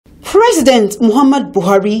President Muhammad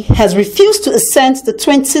Buhari has refused to assent the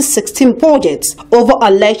 2016 budget over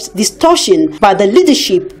alleged distortion by the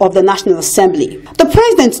leadership of the National Assembly. The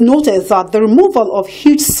president noted that the removal of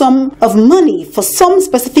huge sum of money for some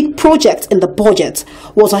specific projects in the budget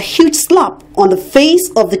was a huge slap on the face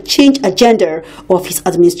of the change agenda of his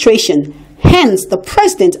administration. Hence, the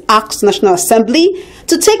president asked the National Assembly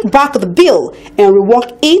to take back the bill and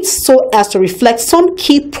rework it so as to reflect some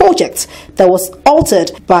key projects that was altered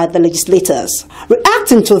by the legislators.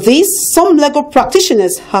 Reacting to this, some legal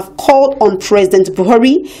practitioners have called on President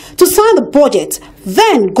Buhari to sign the budget,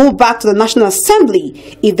 then go back to the National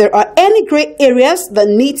Assembly if there are any grey areas that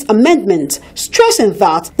needs amendment, stressing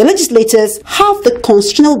that the legislators have the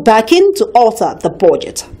constitutional backing to alter the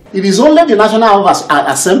budget. It is only the National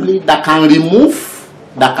Assembly that can remove,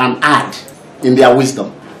 that can add in their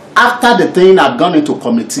wisdom. After the thing had gone into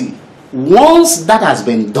committee, once that has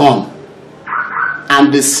been done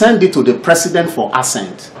and they send it to the president for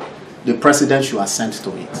assent, the president should assent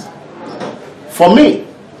to it. For me,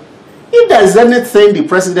 if there is anything the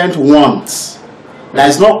president wants that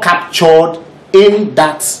is not captured in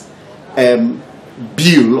that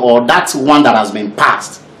bill or that one that has been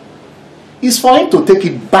passed, is for him to take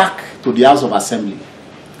it back to the House of Assembly.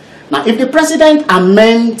 Now, if the president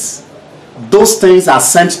amends those things are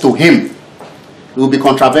sent to him, he will be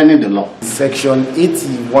contravening the law. Section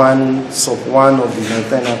 81, sub 1 of the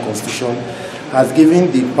Nigerian Constitution has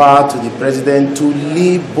given the power to the president to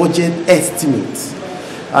lay budget estimates,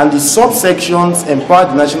 and the subsections empower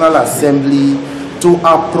the National Assembly to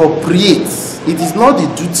appropriate. It is not the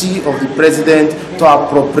duty of the president to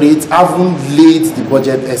appropriate, having laid the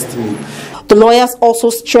budget estimate. The lawyers also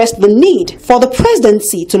stressed the need for the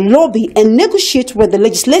presidency to lobby and negotiate with the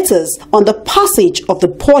legislators on the passage of the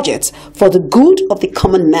budget for the good of the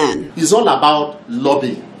common man. It's all about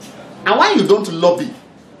lobbying. And when you don't lobby,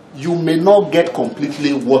 you may not get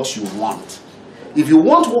completely what you want. If you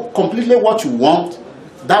want completely what you want,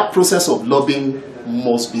 that process of lobbying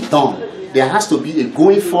must be done. There has to be a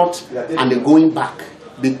going forth and a going back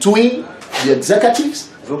between the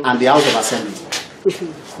executives and the House of Assembly.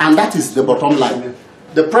 And that is the bottom line.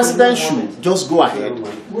 The president should just go ahead,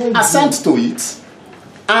 assent to it,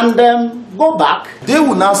 and go back. They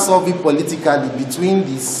will now solve it politically between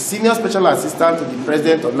the senior special assistant to the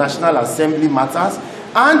president of National Assembly matters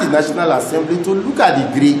and the National Assembly to look at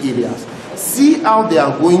the grey areas. See how they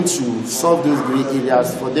are going to solve those grey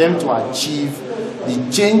areas for them to achieve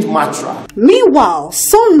the change mantra. Meanwhile,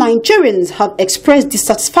 some Nigerians have expressed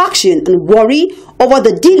dissatisfaction and worry over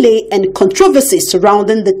the delay and controversies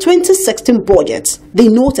surrounding the 2016 budget. They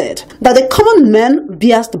noted that the common man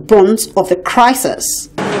bears the brunt of the crisis.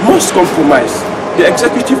 Must compromise. The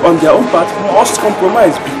executive on their own part must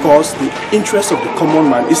compromise because the interest of the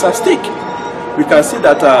common man is at stake. We can see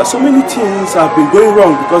that so many things have been going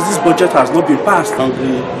wrong because this budget has not been passed.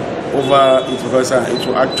 Over it because it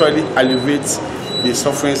will actually alleviate the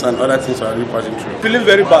sufferings and other things are really passing through. Feeling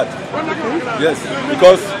very bad. Yes,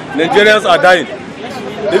 because Nigerians are dying.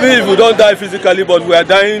 Even if we don't die physically, but we are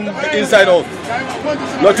dying inside of.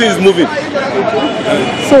 Nothing is moving.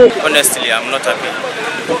 So honestly, I'm not happy.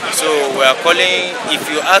 So we are calling, if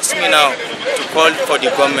you ask me now to call for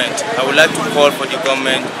the government, I would like to call for the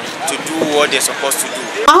government to do what they're supposed to do.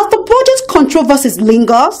 As the budget controversies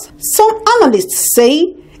lingers, some analysts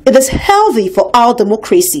say it is healthy for our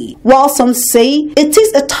democracy, while some say it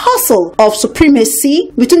is a tussle of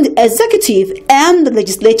supremacy between the executive and the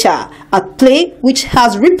legislature at play, which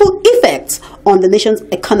has ripple effects on the nation's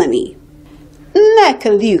economy.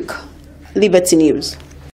 Nneka Luke, Liberty News.